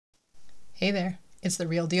Hey there, it's The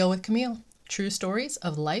Real Deal with Camille, true stories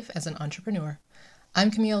of life as an entrepreneur. I'm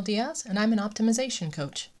Camille Diaz, and I'm an optimization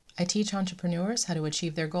coach. I teach entrepreneurs how to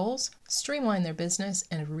achieve their goals, streamline their business,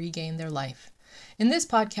 and regain their life. In this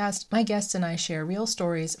podcast, my guests and I share real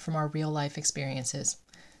stories from our real life experiences.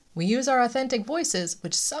 We use our authentic voices,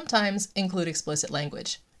 which sometimes include explicit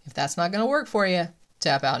language. If that's not going to work for you,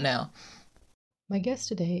 tap out now. My guest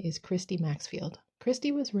today is Christy Maxfield.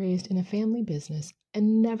 Christy was raised in a family business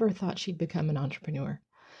and never thought she'd become an entrepreneur.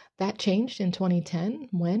 That changed in 2010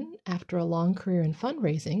 when, after a long career in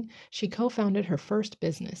fundraising, she co-founded her first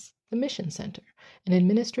business, the Mission Center, an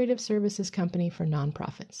administrative services company for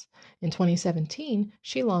nonprofits. In 2017,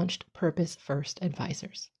 she launched Purpose First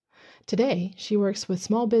Advisors. Today, she works with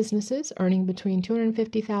small businesses earning between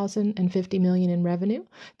 $250,000 and $50 million in revenue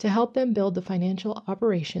to help them build the financial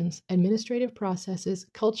operations, administrative processes,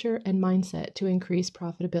 culture, and mindset to increase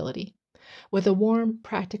profitability. With a warm,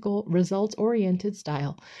 practical, results-oriented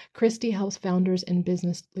style, Christy helps founders and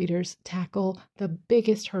business leaders tackle the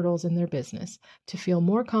biggest hurdles in their business to feel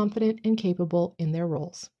more confident and capable in their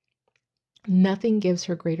roles. Nothing gives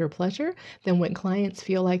her greater pleasure than when clients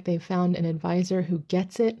feel like they've found an advisor who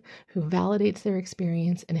gets it, who validates their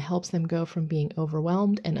experience, and helps them go from being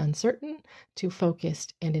overwhelmed and uncertain to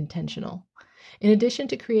focused and intentional. In addition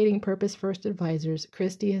to creating Purpose First Advisors,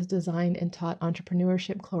 Christy has designed and taught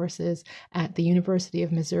entrepreneurship courses at the University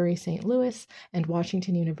of Missouri St. Louis and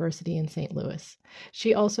Washington University in St. Louis.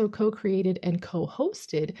 She also co-created and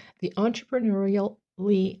co-hosted the Entrepreneurial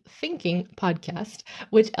Thinking podcast,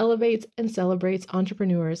 which elevates and celebrates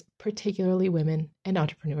entrepreneurs, particularly women and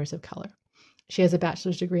entrepreneurs of color. She has a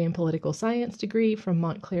bachelor's degree in political science degree from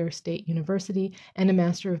Montclair State University and a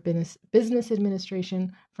master of business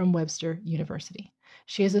administration from Webster University.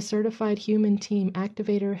 She is a certified human team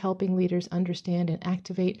activator, helping leaders understand and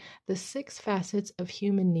activate the 6 facets of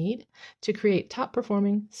human need to create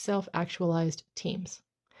top-performing, self-actualized teams.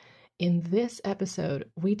 In this episode,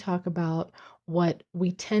 we talk about what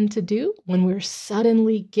we tend to do when we're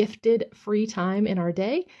suddenly gifted free time in our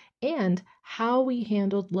day and how we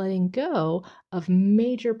handled letting go of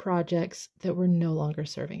major projects that were no longer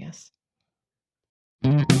serving us.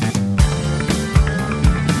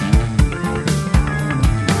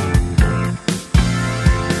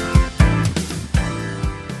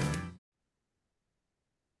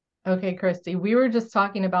 Okay, Christy, we were just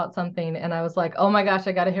talking about something and I was like, oh my gosh,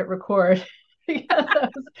 I got to hit record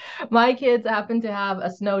because my kids happen to have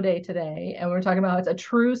a snow day today. And we're talking about it's a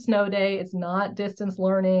true snow day. It's not distance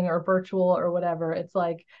learning or virtual or whatever. It's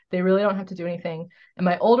like they really don't have to do anything. And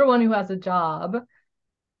my older one who has a job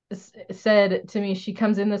said to me, she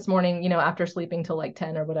comes in this morning, after sleeping till like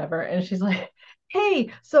 10 or whatever. And she's like,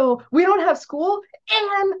 hey, so we don't have school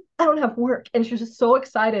and I don't have work. And she was just so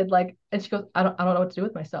excited. And she goes, I don't know what to do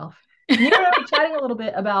with myself. And you and I were chatting a little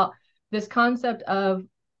bit about this concept of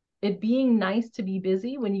it being nice to be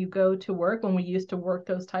busy when you go to work, when we used to work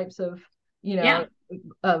those types of,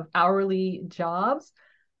 of hourly jobs.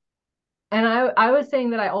 And I was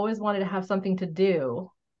saying that I always wanted to have something to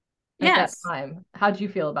do at that time. How'd you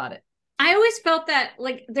feel about it? I always felt that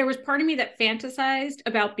there was part of me that fantasized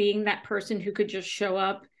about being that person who could just show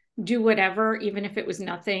up, do whatever, even if it was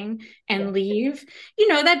nothing, and leave.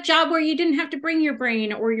 That job where you didn't have to bring your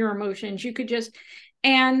brain or your emotions. You could just,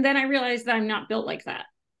 and then I realized that I'm not built like that.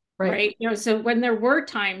 Right. So when there were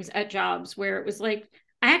times at jobs where it was like,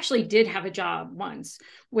 I actually did have a job once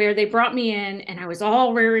where they brought me in and I was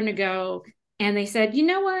all raring to go. And they said, you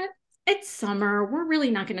know what? It's summer. We're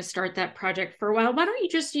really not going to start that project for a while. Why don't you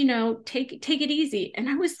just, take it easy? And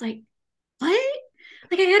I was like, what?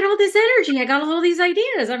 I had all this energy. I got all these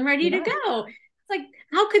ideas. I'm ready to go. It's like,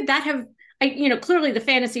 how could that have, clearly the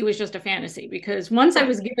fantasy was just a fantasy because once I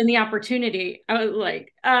was given the opportunity, I was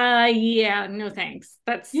like, yeah, no, thanks.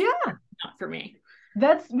 That's not for me.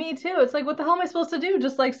 That's me too. It's like, what the hell am I supposed to do?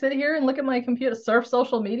 Just sit here and look at my computer, surf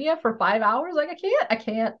social media for 5 hours? I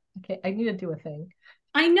can't. I need to do a thing.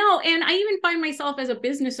 I know. And I even find myself as a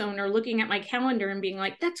business owner looking at my calendar and being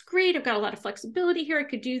like, that's great. I've got a lot of flexibility here. I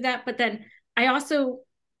could do that. But then I also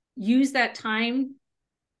use that time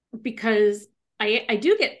because I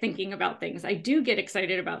do get thinking about things. I do get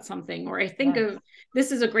excited about something, or I think of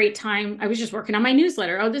this is a great time. I was just working on my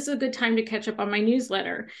newsletter. Oh, this is a good time to catch up on my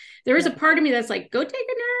newsletter. There is a part of me that's like, go take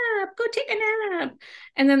a nap.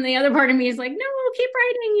 And then the other part of me is like, no, keep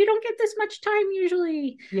writing. You don't get this much time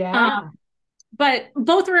usually. But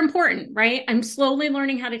both are important, right? I'm slowly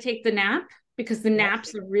learning how to take the nap because the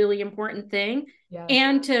nap's a really important thing,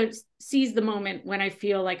 and to seize the moment when I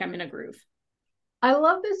feel like I'm in a groove. I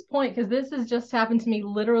love this point because this has just happened to me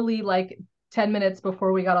literally 10 minutes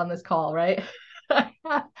before we got on this call, right?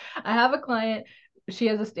 I have a client. She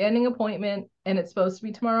has a standing appointment and it's supposed to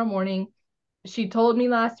be tomorrow morning. She told me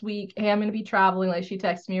last week, hey, I'm going to be traveling. Like she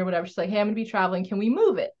texted me or whatever. She's like, hey, I'm going to be traveling. Can we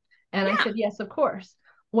move it? And I said, yes, of course.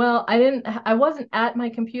 Well, I wasn't at my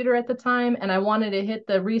computer at the time and I wanted to hit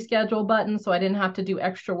the reschedule button so I didn't have to do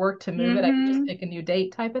extra work to move it. I could just pick a new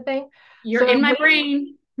date type of thing. You're in my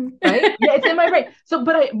brain. Right? Yeah, it's in my brain. So,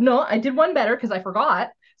 but I did one better because I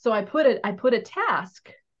forgot. So I put a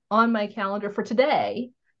task on my calendar for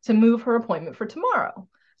today to move her appointment for tomorrow.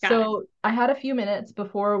 So I had a few minutes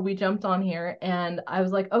before we jumped on here and I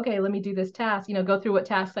was like, okay, let me do this task, go through what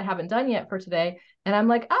tasks I haven't done yet for today. And I'm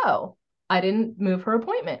like, oh, I didn't move her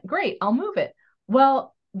appointment. Great, I'll move it.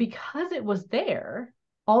 Well, because it was there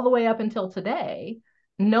all the way up until today,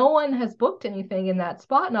 no one has booked anything in that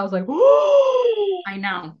spot. And I was like, oh, I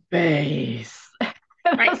know. Base.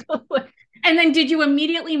 Right. And then did you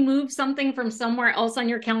immediately move something from somewhere else on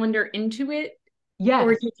your calendar into it? Yes.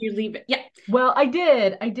 Or did you leave it? Yeah. Well, I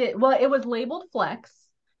did. Well, it was labeled flex.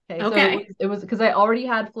 Okay. So it was because I already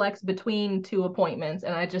had flex between two appointments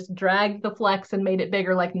and I just dragged the flex and made it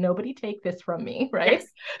bigger. Like nobody take this from me. Right.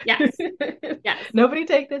 Yes. Yes. Nobody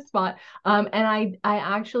take this spot. And I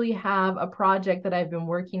actually have a project that I've been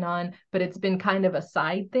working on, but it's been kind of a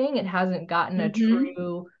side thing. It hasn't gotten a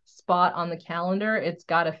true spot on the calendar. It's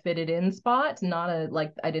got a fitted in spot, not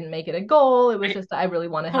I didn't make it a goal. It was just, I really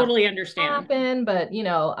want to totally understand happen, but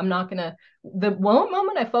I'm not going to, the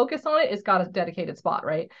moment I focus on it, it's got a dedicated spot.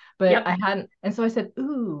 Right. But I hadn't. And so I said,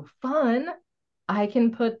 ooh, fun. I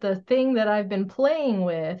can put the thing that I've been playing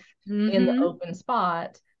with in the open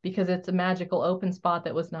spot because it's a magical open spot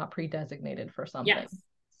that was not pre-designated for something.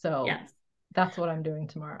 So that's what I'm doing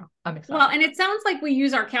tomorrow. I'm excited. Well, and it sounds like we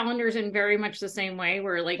use our calendars in very much the same way.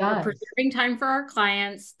 We're we're preserving time for our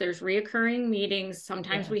clients. There's reoccurring meetings.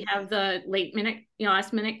 Sometimes we have the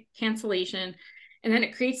last minute cancellation. And then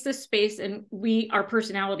it creates this space, and our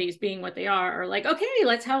personalities being what they are like, okay,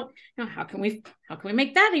 let's help. How can we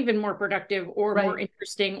make that even more productive or more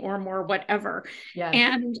interesting or more whatever? Yes.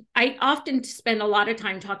 And I often spend a lot of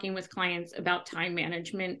time talking with clients about time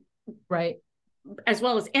management, right, as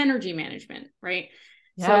well as energy management, right?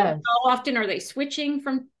 Yes. So how often are they switching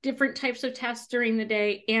from different types of tasks during the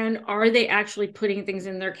day, and are they actually putting things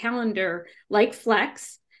in their calendar like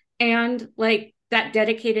flex and like that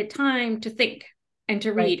dedicated time to think and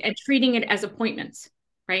to read and treating it as appointments,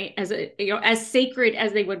 right? As as sacred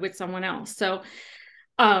as they would with someone else. So,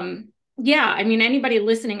 anybody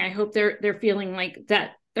listening, I hope they're feeling like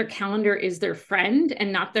that their calendar is their friend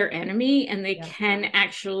and not their enemy, and they can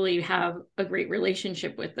actually have a great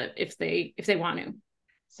relationship with it if they want to.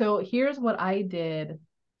 So here's what I did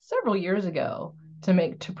several years ago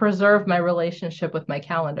to preserve my relationship with my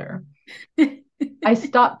calendar. I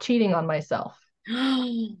stopped cheating on myself.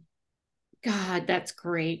 God, that's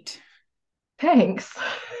great. Thanks.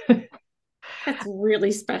 That's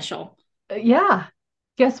really special. Yeah.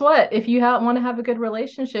 Guess what? If you want to have a good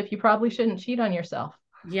relationship, you probably shouldn't cheat on yourself.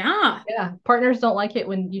 Yeah. Yeah. Partners don't like it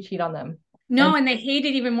when you cheat on them. No, and they hate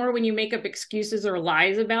it even more when you make up excuses or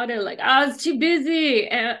lies about it. Like, I was too busy,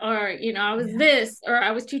 or, I was this, or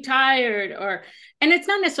I was too tired, and it's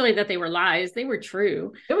not necessarily that they were lies. They were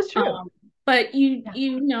true. It was true. But you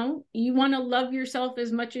want to love yourself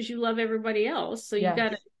as much as you love everybody else. So you got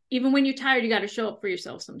to, even when you're tired, you got to show up for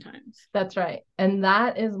yourself sometimes. That's right. And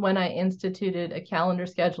that is when I instituted a calendar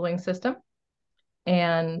scheduling system.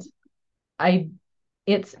 And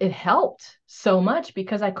it helped so much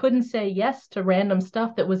because I couldn't say yes to random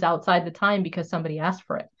stuff that was outside the time because somebody asked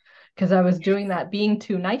for it. Because I was doing that being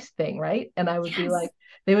too nice thing, right? And I would be like,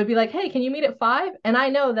 they would be like, hey, can you meet at 5? And I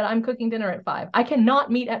know that I'm cooking dinner at 5. I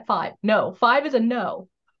cannot meet at 5. No, 5 is a no.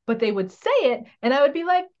 But they would say it, and I would be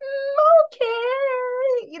like, okay,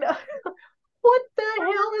 what the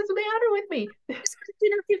hell is the matter with me? I was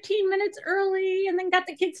dinner 15 minutes early, and then got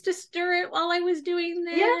the kids to stir it while I was doing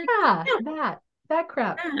this. Yeah, that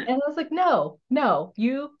crap. And I was like, no,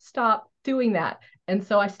 you stop doing that. And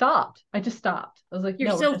so I stopped. I just stopped. I was like,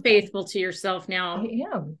 you're so faithful to yourself now.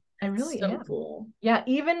 I am. I really am. Cool. Yeah,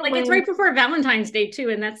 even it's right before Valentine's Day too,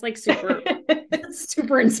 and that's like super,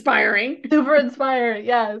 super inspiring. Super inspiring,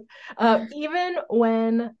 yes. Even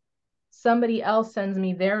when somebody else sends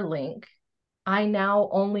me their link, I now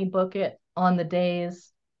only book it on the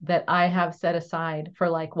days that I have set aside for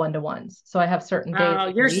like one-to-ones. So I have certain days. Oh,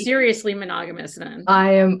 you're seriously monogamous then.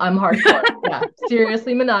 I'm hardcore. Yeah,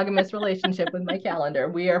 seriously monogamous relationship with my calendar.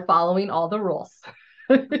 We are following all the rules.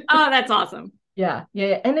 Oh, that's awesome. Yeah.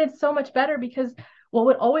 And it's so much better because what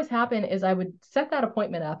would always happen is I would set that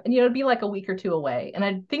appointment up and, it'd be like a week or two away and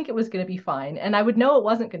I'd think it was going to be fine. And I would know it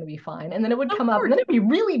wasn't going to be fine. And then it would Of come up and course. then it'd be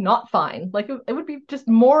really not fine. Like it would be just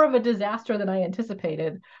more of a disaster than I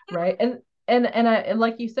anticipated. Right. And I,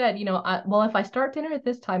 like you said, well, if I start dinner at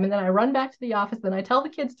this time and then I run back to the office, then I tell the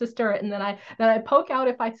kids to stir it and then I poke out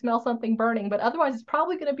if I smell something burning, but otherwise it's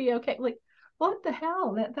probably going to be okay. Like, what the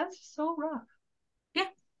hell? That's just so rough. Yeah.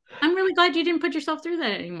 I'm really glad you didn't put yourself through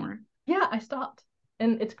that anymore. Yeah, I stopped.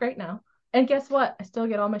 And it's great now. And guess what? I still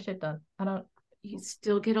get all my shit done. You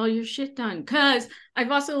still get all your shit done. Because I've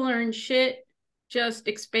also learned shit just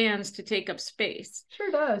expands to take up space. Sure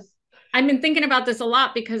does. I've been thinking about this a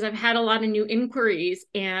lot because I've had a lot of new inquiries,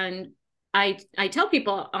 and I tell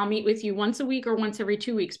people I'll meet with you once a week or once every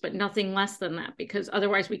 2 weeks, but nothing less than that, because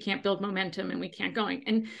otherwise we can't build momentum and we can't going.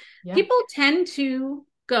 And people tend to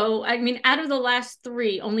go, I mean, out of the last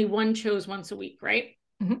 3, only one chose once a week, right?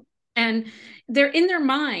 Mm-hmm. And they're in their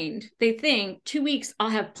mind, they think 2 weeks, I'll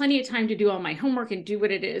have plenty of time to do all my homework and do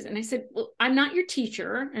what it is. And I said, well, I'm not your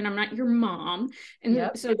teacher and I'm not your mom.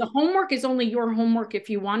 And so the homework is only your homework if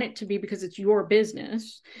you want it to be, because it's your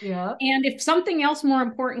business. Yeah. And if something else more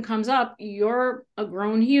important comes up, you're a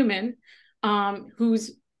grown human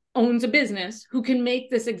who's owns a business, who can make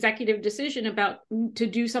this executive decision about to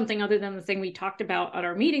do something other than the thing we talked about at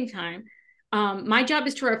our meeting time. My job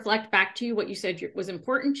is to reflect back to you what you said was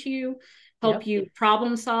important to you, help you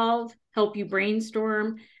problem solve, help you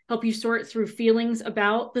brainstorm, help you sort through feelings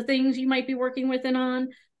about the things you might be working with and on.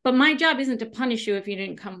 But my job isn't to punish you if you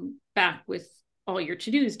didn't come back with all your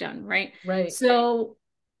to-dos done, right? Right. So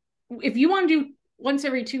if you want to do once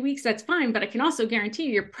every 2 weeks, that's fine. But I can also guarantee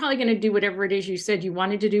you're probably going to do whatever it is you said you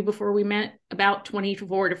wanted to do before we met about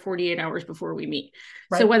 24 to 48 hours before we meet.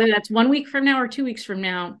 Right. So whether that's 1 week from now or 2 weeks from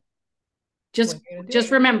now, just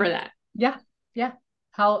remember that. Yeah. Yeah.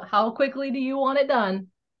 How quickly do you want it done?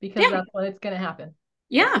 Because that's when it's going to happen.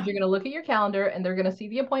 Yeah. Because you're going to look at your calendar and they're going to see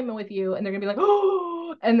the appointment with you and they're going to be like,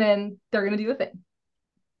 oh, and then they're going to do the thing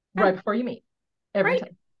right before you meet every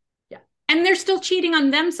time. Yeah. And they're still cheating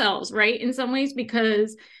on themselves, right? In some ways,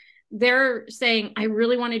 because they're saying, I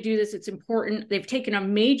really want to do this. It's important. They've taken a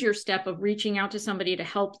major step of reaching out to somebody to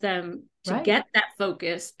help them to get that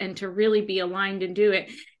focus and to really be aligned and do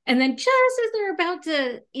it. And then just as they're about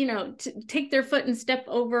to, to take their foot and step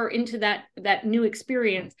over into that new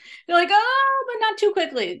experience, they're like, oh, but not too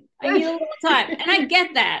quickly. I need a little time. And I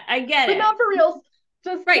get that. I get it. But not for reals.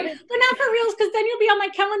 Just right. But not for reals, because then you'll be on my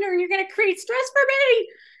calendar and you're going to create stress for me.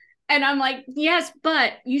 And I'm like, yes,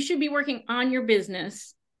 but you should be working on your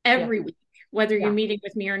business every week, whether you're meeting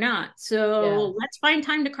with me or not. So let's find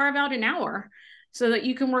time to carve out an hour so that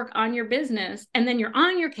you can work on your business, and then you're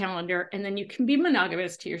on your calendar, and then you can be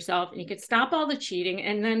monogamous to yourself and you can stop all the cheating.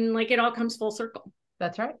 And then it all comes full circle.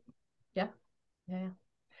 That's right. Yeah. Yeah.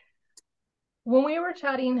 When we were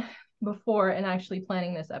chatting before and actually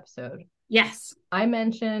planning this episode, yes, I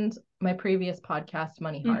mentioned my previous podcast,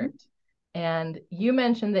 Money Heart. And you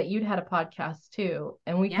mentioned that you'd had a podcast too.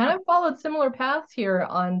 And we kind of followed similar paths here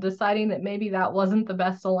on deciding that maybe that wasn't the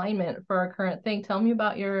best alignment for our current thing. Tell me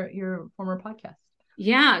about your former podcast.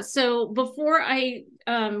 Yeah. So before I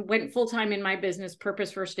went full-time in my business,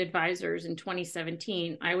 Purpose First Advisors, in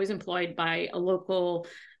 2017, I was employed by a local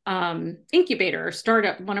incubator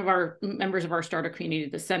startup, one of our members of our startup community,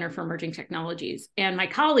 the Center for Emerging Technologies. And my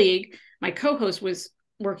colleague, my co-host, was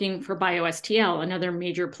working for BioSTL, another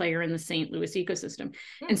major player in the St. Louis ecosystem.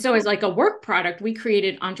 And so as like a work product, we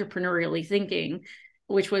created Entrepreneurially Thinking,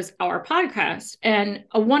 which was our podcast. And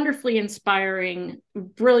a wonderfully inspiring,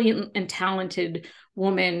 brilliant, and talented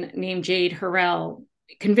woman named Jade Harrell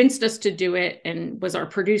convinced us to do it and was our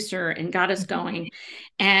producer and got us going.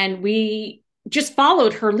 And we just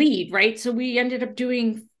followed her lead, right? So we ended up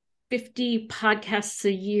doing 50 podcasts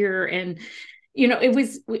a year, and it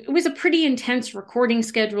was a pretty intense recording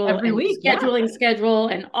schedule every week, scheduling schedule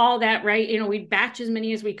and all that, right? We'd batch as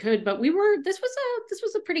many as we could, but this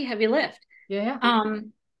was a pretty heavy lift. Yeah.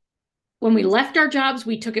 When we left our jobs,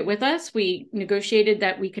 we took it with us. We negotiated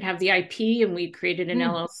that we could have the IP, and we created an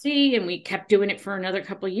LLC, and we kept doing it for another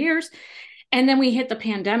couple of years. And then we hit the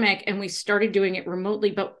pandemic and we started doing it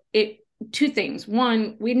remotely, but two things.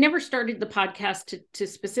 One, we never started the podcast to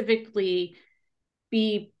specifically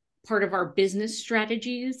be part of our business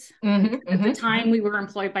strategies. At the time, we were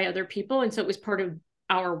employed by other people. And so it was part of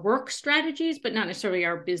our work strategies, but not necessarily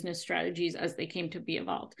our business strategies as they came to be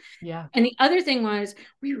evolved. Yeah. And the other thing was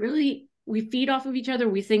we feed off of each other.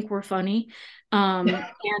 We think we're funny. And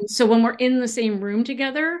so when we're in the same room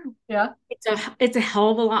together, it's a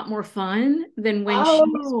hell of a lot more fun than when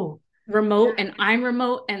she's remote and I'm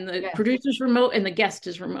remote and the producer's remote and the guest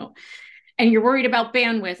is remote. and you're worried about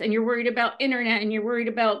bandwidth, and you're worried about internet, and you're worried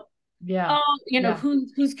about, Yeah. oh, Yeah.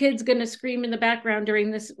 whose kid's going to scream in the background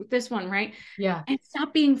during this one, right? Yeah. And it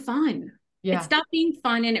stopped being fun. It Yeah. stopped being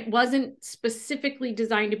fun, and it wasn't specifically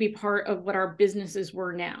designed to be part of what our businesses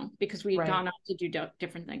were now, because we had Right. gone out to do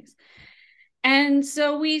different things. And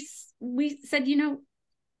so we said,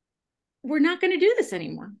 we're not going to do this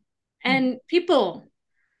anymore. And people,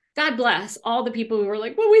 God bless all the people who were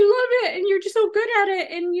like, well, we love it, and you're just so good at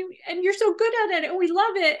it, and you're so good at it, and we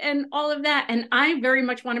love it, and all of that. And I very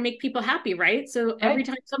much want to make people happy, right? So every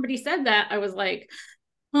time somebody said that, I was like,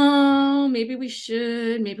 oh, maybe we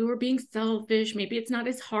should, maybe we're being selfish, maybe it's not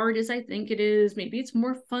as hard as I think it is, maybe it's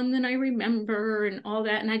more fun than I remember, and all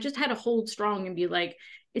that. And I just had to hold strong and be like,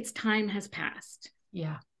 its time has passed.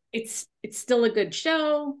 Yeah. It's still a good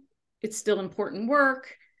show. It's still important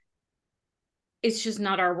work. It's just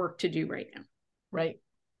not our work to do right now. Right.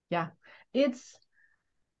 Yeah. It's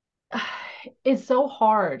so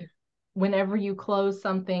hard whenever you close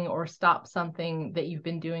something or stop something that you've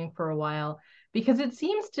been doing for a while, because it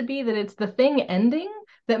seems to be that it's the thing ending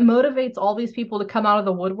that motivates all these people to come out of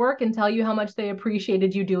the woodwork and tell you how much they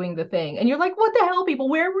appreciated you doing the thing. And you're like, what the hell, people?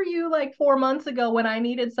 Where were you like 4 months ago when I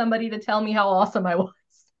needed somebody to tell me how awesome I was?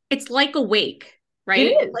 It's like a wake, right?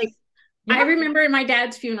 It is. Like, yeah. I remember in my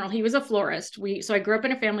dad's funeral, he was a florist. So I grew up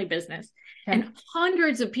in a family business, and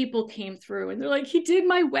hundreds of people came through, and they're like, he did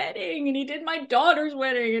my wedding, and he did my daughter's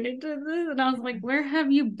wedding, and he did this. And I was like, where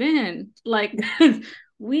have you been? Like,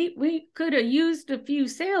 we could have used a few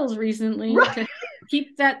sales recently to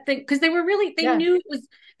keep that thing. Cause they were really, they knew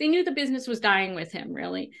the business was dying with him,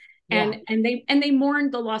 really. And they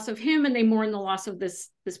mourned the loss of him, and they mourned the loss of this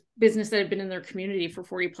business that had been in their community for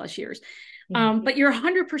 40 plus years. But you're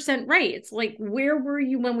 100% right. It's like, where were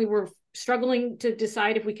you when we were struggling to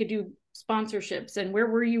decide if we could do sponsorships? And where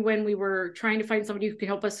were you when we were trying to find somebody who could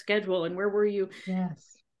help us schedule? And where were you? Yes.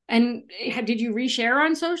 And did you reshare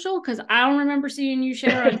on social? Because I don't remember seeing you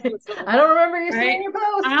share on social. I don't remember you seeing your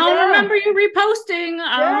post. I don't remember you reposting.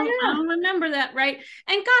 I don't remember that, right?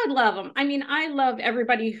 And God love them. I mean, I love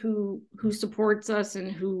everybody who supports us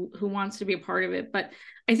and who wants to be a part of it. But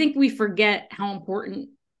I think we forget how important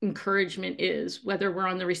encouragement is, whether we're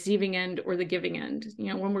on the receiving end or the giving end.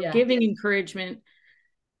 When we're giving encouragement,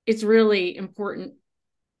 it's really important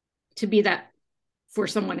to be that for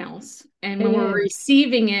someone else. And when we're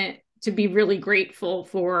receiving it, to be really grateful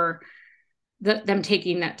for them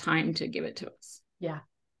taking that time to give it to us. Yeah.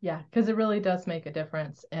 Yeah. Because it really does make a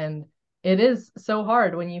difference. And it is so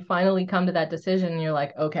hard when you finally come to that decision and you're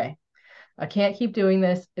like, okay, I can't keep doing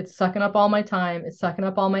this. It's sucking up all my time. It's sucking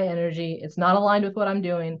up all my energy. It's not aligned with what I'm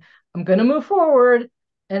doing. I'm going to move forward.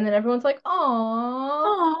 And then everyone's like,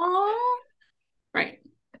 "Aw." Right.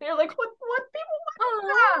 And you're like, what people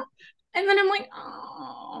want? And then I'm like,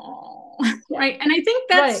 oh, right. And I think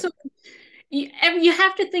that's, you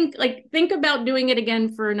have to think about doing it again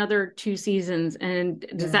for another 2 seasons. And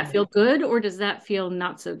does that feel good, or does that feel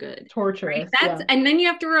not so good? Torturous. Right? And then you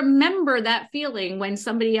have to remember that feeling when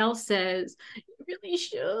somebody else says, you really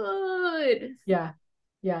should. Yeah.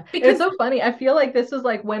 Yeah. Because it's so funny. I feel like this was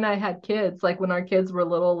like when I had kids, like when our kids were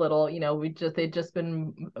little, they'd just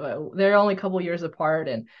been, they're only a couple years apart,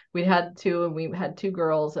 and we had 2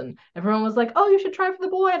 girls, and everyone was like, oh, you should try for the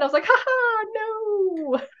boy. And I was like, haha,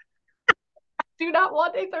 no, I do not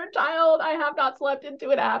want a 3rd child. I have not slept in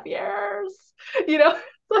 2.5 years.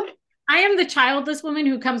 Like, I am the childless woman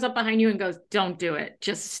who comes up behind you and goes, don't do it.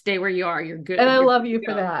 Just stay where you are. You're good. And I love you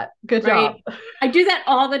for that. Good job. I do that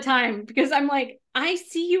all the time, because I'm like, I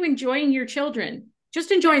see you enjoying your children.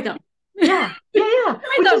 Just enjoy them. Yeah. That's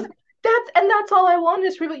all I want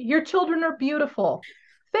is really, your children are beautiful.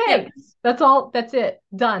 Thanks. Yeah. That's all. That's it.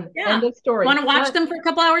 Done. Yeah. End of story. Want to watch them for a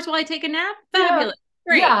couple hours while I take a nap? Fabulous.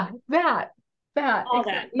 Great. Yeah. That. All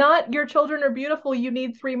that. Not your children are beautiful. You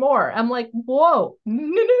need 3 more. I'm like, whoa,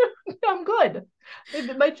 no, I'm good.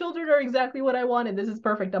 My children are exactly what I wanted. This is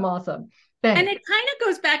perfect. I'm awesome. Thanks. And it kind of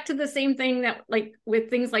goes back to the same thing that, like, with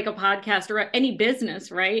things like a podcast or any business,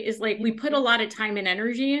 right? Is like, we put a lot of time and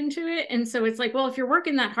energy into it. And so it's like, well, if you're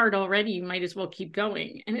working that hard already, you might as well keep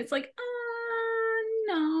going. And it's like,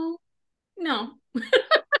 no.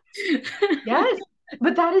 Yes.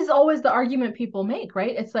 But that is always the argument people make,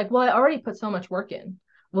 right? It's like, well, I already put so much work in.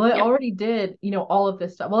 Well, I already did, all of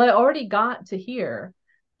this stuff. Well, I already got to here.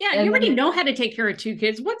 Yeah, you already know how to take care of 2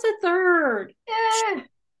 kids. What's a 3rd? Yeah.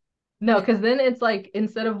 No, because then it's like,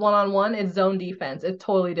 instead of one-on-one, it's zone defense. It's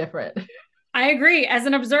totally different. I agree. As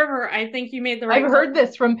an observer, I think you made the right. I've heard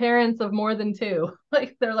this from parents of more than 2.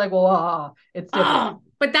 Like, they're like, well, it's different.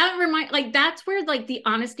 But that's where like the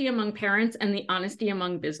honesty among parents and the honesty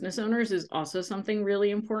among business owners is also something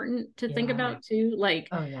really important to think about too. Like,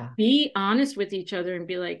 oh yeah, be honest with each other and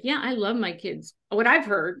be like, yeah, I love my kids. What I've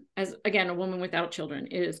heard as, again, a woman without children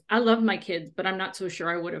is, I love my kids, but I'm not so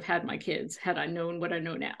sure I would have had my kids had I known what I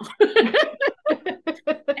know now.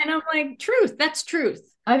 And I'm like, truth, that's truth.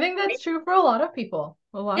 I think that's true for a lot of people.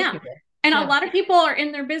 A lot of people. And a lot of people are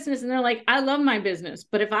in their business and they're like, I love my business,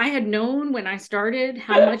 but if I had known when I started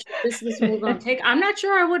how much this was going to take, I'm not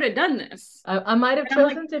sure I would have done this. I might have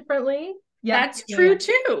chosen differently. Yeah, that's true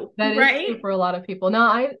too. That right? is true for a lot of people.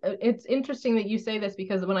 Now, it's interesting that you say this,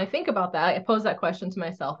 because when I think about that, I pose that question to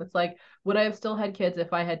myself. It's like, would I have still had kids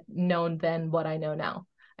if I had known then what I know now?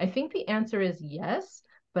 I think the answer is yes,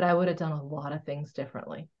 but I would have done a lot of things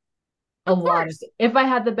differently. If I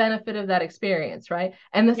had the benefit of that experience, right?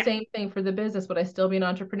 And the same thing for the business. Would I still be an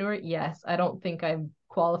entrepreneur? Yes. I don't think I'm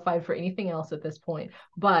qualified for anything else at this point,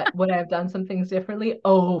 but would I have done some things differently?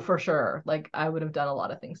 Oh, for sure. Like, I would have done a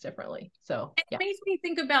lot of things differently. So it makes me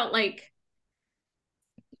think about, like,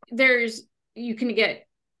 you can get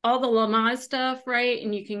all the Lamaze stuff, right?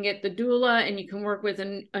 And you can get the doula, and you can work with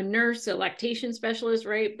a nurse, a lactation specialist,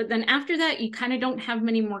 right? But then after that, you kind of don't have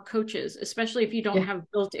many more coaches, especially if you don't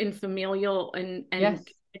have built-in familial and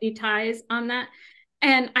community ties on that.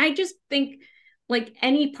 And I just think, like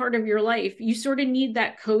any part of your life, you sort of need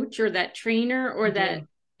that coach or that trainer or that,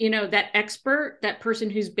 that expert, that person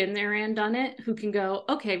who's been there and done it, who can go,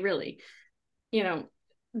 okay, really,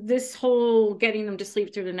 this whole getting them to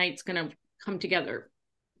sleep through the night's going to come together.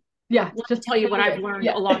 Yeah. Just tell you what I've learned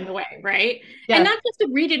along the way. Right. Yeah. And not just to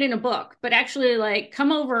read it in a book, but actually like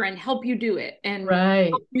come over and help you do it and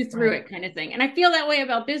help you through it, kind of thing. And I feel that way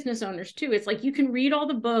about business owners too. It's like, you can read all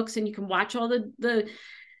the books and you can watch all the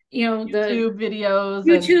YouTube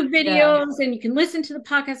videos and you can listen to the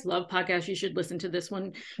podcast. Love podcasts. You should listen to this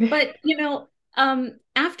one. But,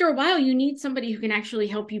 after a while, you need somebody who can actually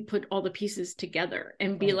help you put all the pieces together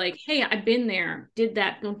and be like, hey, I've been there, did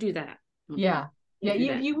that. Don't do that.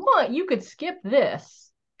 You could skip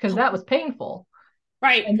this because that was painful.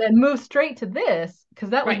 Right. And then move straight to this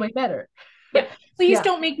because that was way better. Yeah. Please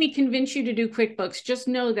don't make me convince you to do QuickBooks. Just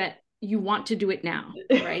know that you want to do it now.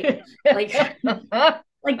 Right.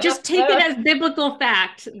 Like just take it as biblical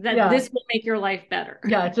fact that this will make your life better.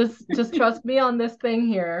 Yeah. Just trust me on this thing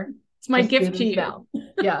here. It's my gift to you. Now.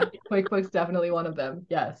 Yeah. QuickBooks, definitely one of them.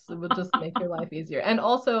 Yes. It will just make your life easier. And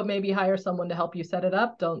also maybe hire someone to help you set it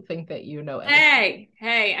up. Don't think that you know anything.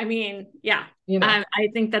 Hey, I mean, I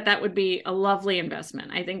think that would be a lovely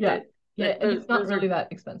investment. I think that it's not really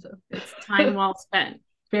that expensive. It's time well spent.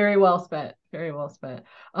 Very well spent. Very well spent.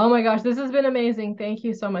 Oh my gosh, this has been amazing. Thank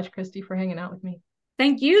you so much, Christy, for hanging out with me.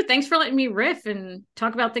 Thank you. Thanks for letting me riff and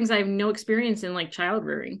talk about things I have no experience in, like child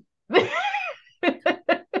rearing.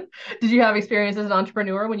 Did you have experience as an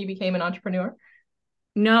entrepreneur when you became an entrepreneur?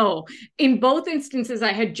 No. In both instances,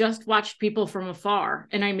 I had just watched people from afar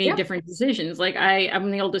and I made different decisions. Like I'm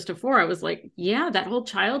the oldest of four. I was like, that whole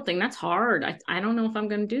child thing, that's hard. I don't know if I'm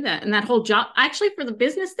going to do that. And that whole job, actually for the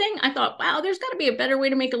business thing, I thought, wow, there's got to be a better way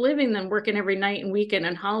to make a living than working every night and weekend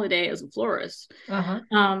and holiday as a florist.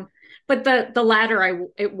 But the latter,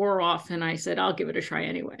 it wore off and I said, I'll give it a try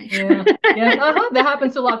anyway. That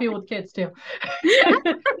happens to a lot of people with kids too.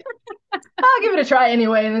 I'll give it a try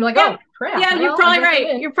anyway. And then like, oh crap. Yeah, you're probably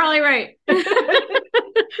right. You're probably right.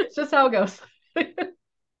 It's just how it goes.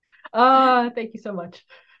 Thank you so much.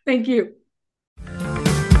 Thank you.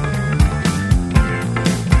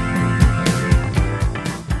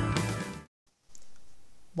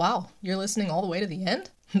 Wow, you're listening all the way to the end?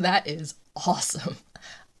 That is awesome.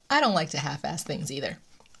 I don't like to half-ass things either.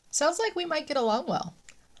 Sounds like we might get along well.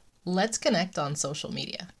 Let's connect on social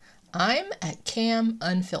media. I'm at Cam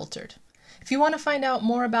Unfiltered. If you want to find out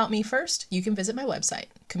more about me first, you can visit my website,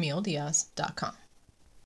 CamilleDiaz.com.